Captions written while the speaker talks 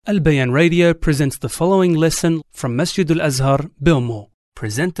Al-Bayan Radio presents the following lesson from Masjid Al-Azhar, Bilmo,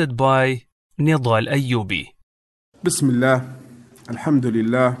 presented by Nedal Ayoubi. Bismillah,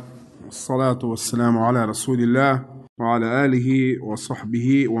 alhamdulillah, wassalatu wassalamu ala rasulillah, wa ala alihi wa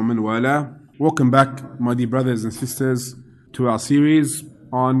sahbihi wa man wala. Welcome back, my dear brothers and sisters, to our series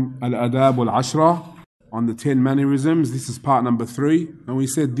on الآداب العشرة, on the 10 mannerisms. This is part number 3, and we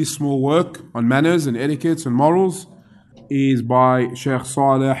said this small work on manners and etiquettes and morals is by Sheikh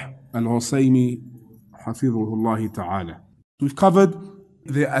Saleh Al-Husaymi Hafidhullahi Ta'ala. We've covered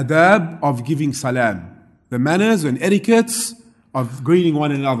the adab of giving salam, the manners and etiquettes of greeting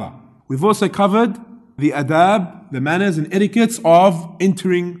one another. We've also covered the adab, the manners and etiquettes of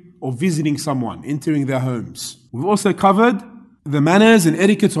entering or visiting someone, entering their homes. We've also covered the manners and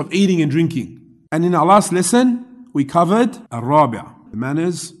etiquettes of eating and drinking. And in our last lesson, we covered al-rabi', the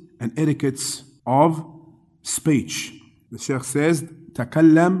manners and etiquettes of speech. The Shaykh says,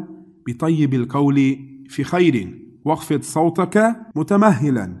 تكلم بطيب القول في خير واخفض صوتك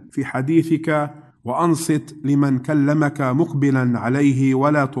متمهلا في حديثك وأنصت لمن كلمك مقبلا عليه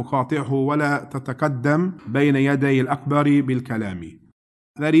ولا تقاطعه ولا تتقدم بين يدي الأكبر بالكلام.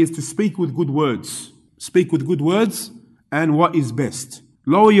 That is to speak with good words. Speak with good words and what is best.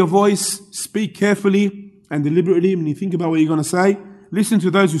 Lower your voice, speak carefully and deliberately when you think about what you're going to say. Listen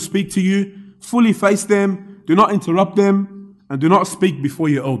to those who speak to you, fully face them. Do not interrupt them, and do not speak before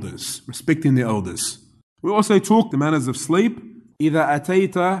your elders, respecting the elders. We also talked the manners of sleep. إذا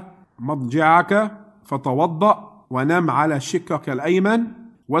أتيت مضجعك فتوضأ ونم على شقك الأيمن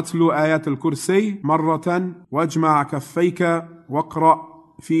واتلو آيات الكرسي مرة واجمع كفيك واقرأ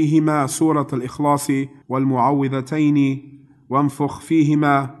فيهما سورة الإخلاص والمعوذتين وانفخ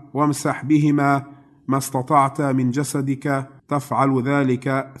فيهما وامسح بهما ما استطعت من جسدك تفعل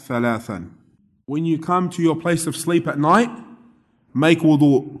ذلك ثلاثا. When you come to your place of sleep at night, make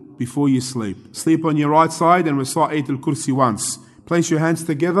wudu before you sleep. Sleep on your right side and recite Ayat al-Kursi once. Place your hands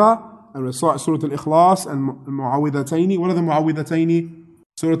together and recite Surah Al-Ikhlas and Mu'awwidhataini. What are the Mu'awwidhataini?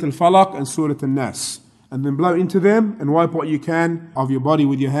 Surah Al-Falaq and Surah Al-Nas. And then blow into them and wipe what you can of your body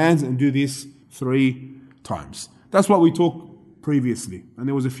with your hands and do this 3 times. That's what we talked previously, and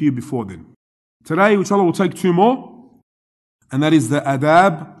there was a few before then. Today, inshallah, we'll take 2 more, and that is the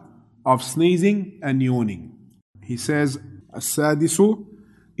adab of sneezing and yawning. He says, السادس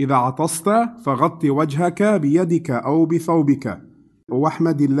إذا عطست فغطي وجهك بيدك أو بثوبك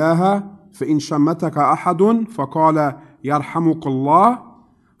واحمد الله فإن شمتك أحد فقال يرحمك الله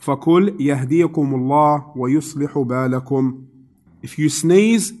فقل يهديكم الله ويصلح بالكم. If you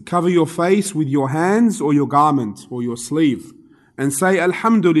sneeze, cover your face with your hands or your garment or your sleeve and say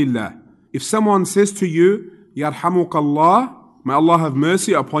Alhamdulillah. If someone says to you, يرحمك الله, may Allah have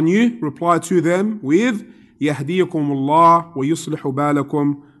mercy upon you, reply to them with يهديكم الله ويصلح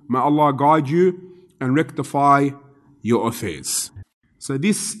بالكم. May Allah guide you and rectify your affairs. So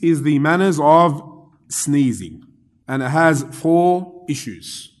this is the manners of sneezing, and it has 4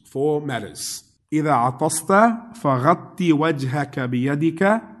 issues, 4 matters. إذا عطست فغطي وجهك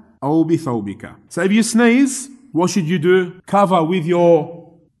بيدك أو بثوبك. So if you sneeze, what should you do? Cover with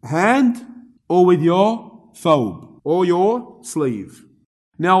your hand or with your thawb or your sleeve.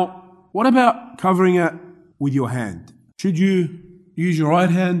 Now, what about covering it with your hand? Should you use your right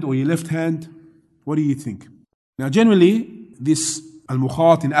hand or your left hand? What do you think? Now, generally, this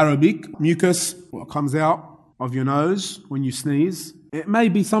al-mukhat in Arabic, mucus, what comes out of your nose when you sneeze, it may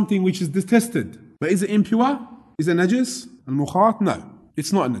be something which is detested. But is it impure? Is it najis? Al-mukhat? No,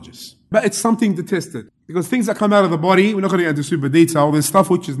 it's not najis. But it's something detested. Because things that come out of the body, we're not going to get into super detail, there's stuff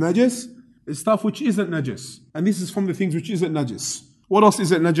which is najis, there's stuff which isn't najis. And this is from the things which isn't najis. What else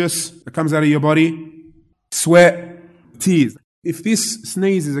isn't najis that comes out of your body? Sweat, tears. If this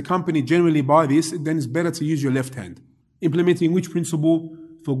sneeze is accompanied generally by this, then it's better to use your left hand. Implementing which principle?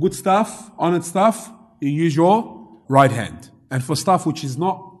 For good stuff, honored stuff, you use your right hand. And for stuff which is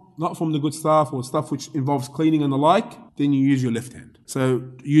not from the good stuff or stuff which involves cleaning and the like, then you use your left hand. So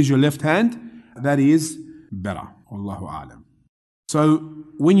use your left hand, that is better. Wallahu a'lam. So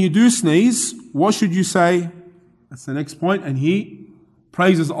when you do sneeze, what should you say? That's the next point. And he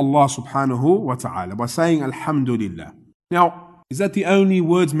praises Allah subhanahu wa ta'ala by saying Alhamdulillah. Now, is that the only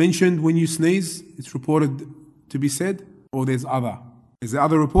words mentioned when you sneeze? It's reported to be said? Or there's other? Is there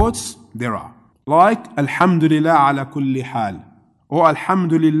other reports? There are. Like Alhamdulillah ala kulli hal. Or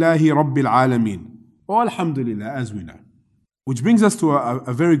Alhamdulillahi Rabbil Alameen. Or Alhamdulillah, as we know. Which brings us to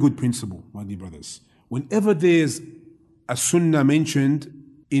a very good principle, my dear brothers. Whenever there's a sunnah mentioned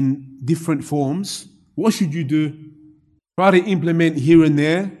in different forms, what should you do? Try to implement here and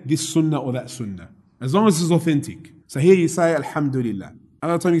there this sunnah or that sunnah. As long as it's authentic. So here you say Alhamdulillah.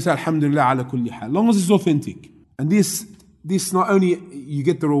 Another time you say Alhamdulillah ala kulli hal. As long as it's authentic. And this not only you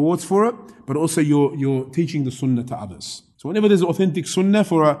get the rewards for it, but also you're teaching the sunnah to others. So whenever there's authentic sunnah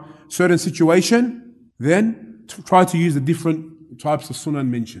for a certain situation, then try to use the different types of sunnah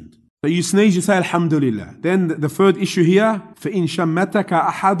mentioned. So you sneeze, you say Alhamdulillah. Then the third issue here, فَإِن شَمَّتَكَ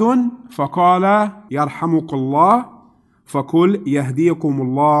أَحَدٌ فَقَالَ يَرْحَمُكَ اللَّهُ فَقُلْ يَهْدِيكُمُ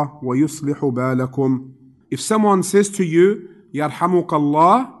اللَّهُ وَيُصْلِحُ بَالَكُمْ. If someone says to you, يَرْحَمُكَ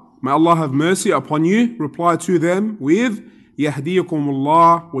اللَّهُ, may Allah have mercy upon you, reply to them with يَهْدِيكُمُ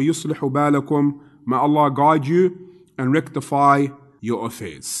اللَّهُ وَيُصْلِحُ بَالَكُمْ. May Allah guide you and rectify your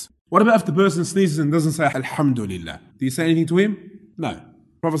affairs. What about if the person sneezes and doesn't say Alhamdulillah? Do you say anything to him? No.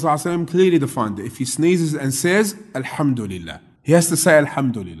 Prophet ﷺ clearly defined it. If he sneezes and says Alhamdulillah, he has to say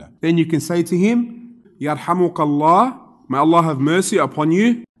Alhamdulillah. Then you can say to him, يَرْحَمُكَ اللَّهُ, may Allah have mercy upon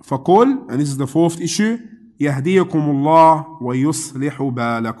you. فَقُلْ, and this is the fourth issue, يَهْدِيكُمُ اللَّهُ وَيُصْلِحُ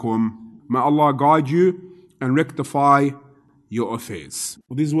بَالَكُمْ. May Allah guide you and rectify your affairs.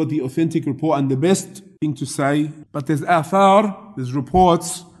 Well, this is what the authentic report and the best thing to say. But there's athar, there's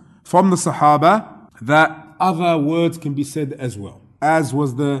reports from the Sahaba that other words can be said as well. As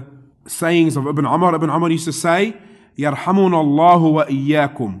was the sayings of Ibn Umar. Ibn Umar used to say, يَرْحَمُنَ اللَّهُ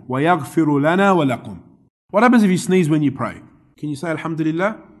وَإِيَّاكُمْ وَيَغْفِرُ لَنَا وَلَكُمْ. What happens if you sneeze when you pray? Can you say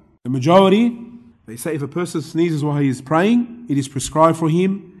Alhamdulillah? The majority, they say if a person sneezes while he is praying, it is prescribed for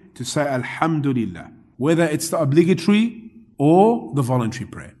him to say Alhamdulillah, whether it's the obligatory or the voluntary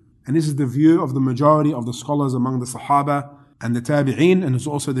prayer. And this is the view of the majority of the scholars among the Sahaba and the Tabi'een, and it's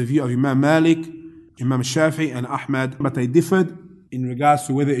also the view of Imam Malik, Imam Shafi'i and Ahmad, but they differed in regards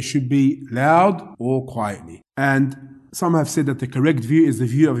to whether it should be loud or quietly. And some have said that the correct view is the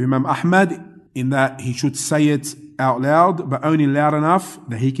view of Imam Ahmad, in that he should say it out loud, but only loud enough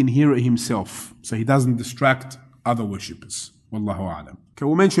that he can hear it himself, so he doesn't distract other worshippers. Wallahu a'lam. Okay,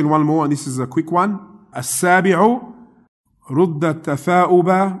 we'll mention one more, and this is a quick one. السابع رد التثاؤب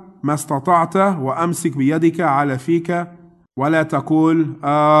ما استطعت وأمسك بيدك على فيك ولا تقول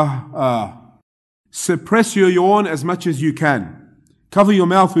Suppress your yawn as much as you can. Cover your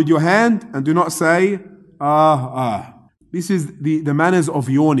mouth with your hand and do not say This is the manners of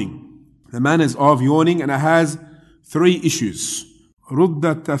yawning. The manners of yawning, and it has three issues. رد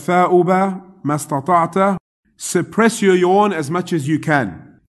التثاؤب ما استطعت. Suppress your yawn as much as you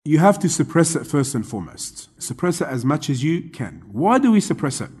can. You have to suppress it first and foremost. Suppress it as much as you can. Why do we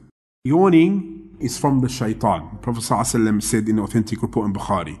suppress it? Yawning is from the shaitan. Prophet ﷺ said in the authentic report in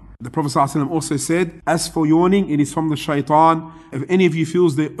Bukhari. The Prophet ﷺ also said, as for yawning, it is from the shaitan. If any of you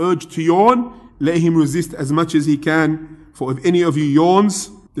feels the urge to yawn, let him resist as much as he can. For if any of you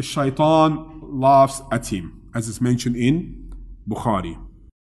yawns, the shaitan laughs at him, as is mentioned in Bukhari.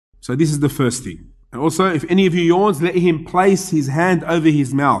 So this is the first thing. And also, if any of you yawns, let him place his hand over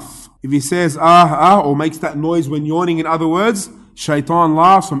his mouth. If he says or makes that noise when yawning, in other words, shaitan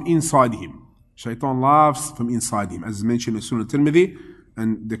laughs from inside him. Shaitan laughs from inside him, as is mentioned in Sunnah Tirmidhi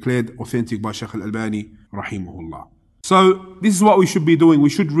and declared authentic by Shaykh al-Albani rahimahullah. So this is what we should be doing. We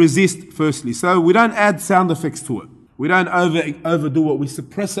should resist firstly. So we don't add sound effects to it. We don't overdo it. We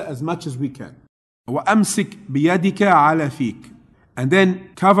suppress it as much as we can. وَأَمْسِكْ بِيَدِكَ عَلَى فِيكَ. And then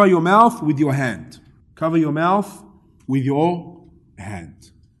cover your mouth with your hand. Cover your mouth with your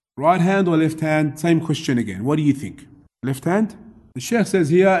hand. Right hand or left hand? Same question again. What do you think? Left hand? The Shaykh says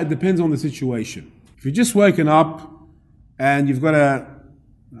here, it depends on the situation. If you're just waking up and you've got a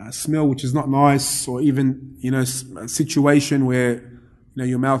smell which is not nice, or even, a situation where,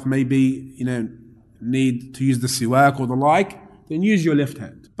 your mouth may be, need to use the siwak or the like, then use your left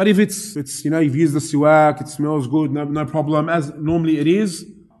hand. But if it's you've used the siwak, it smells good, no problem, as normally it is,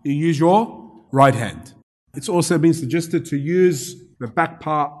 you use your right hand. It's also been suggested to use the back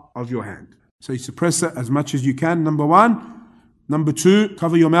part of your hand. So you suppress it as much as you can, number one. Number two,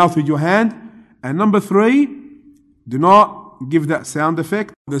 cover your mouth with your hand. And number three, do not give that sound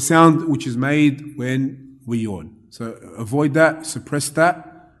effect, the sound which is made when we yawn. So avoid that, suppress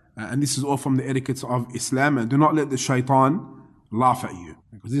that. And this is all from the etiquettes of Islam. And do not let the shaitan laugh at you,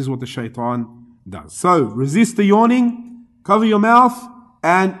 because this is what the shaitan does. So resist the yawning, cover your mouth,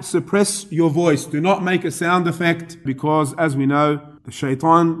 and suppress your voice. Do not make a sound effect, because as we know, the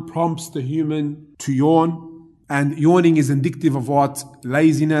shaitan prompts the human to yawn. And yawning is indicative of what?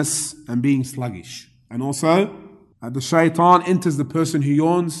 Laziness and being sluggish. And also, the shaitan enters the person who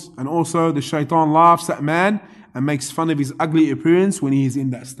yawns. And also, the shaitan laughs at man and makes fun of his ugly appearance when he is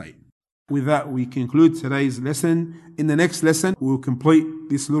in that state. With that, we conclude today's lesson. In the next lesson, we will complete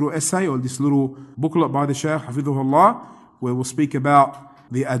this little essay or this little booklet by the Shaykh, Hafidhullah, where we'll speak about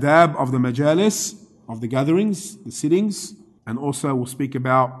the adab of the majalis, of the gatherings, the sittings, and also we'll speak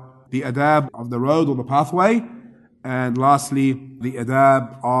about the adab of the road or the pathway, and lastly, the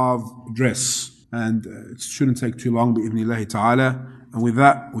adab of dress. And it shouldn't take too long, bi'idhnillahi ta'ala. And with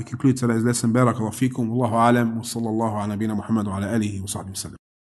that, we conclude today's lesson. Barakallahu feekum, wallahu alam, wa sallallahu ala nabina Muhammad wa ala alihi wa sahbihi wa sallam.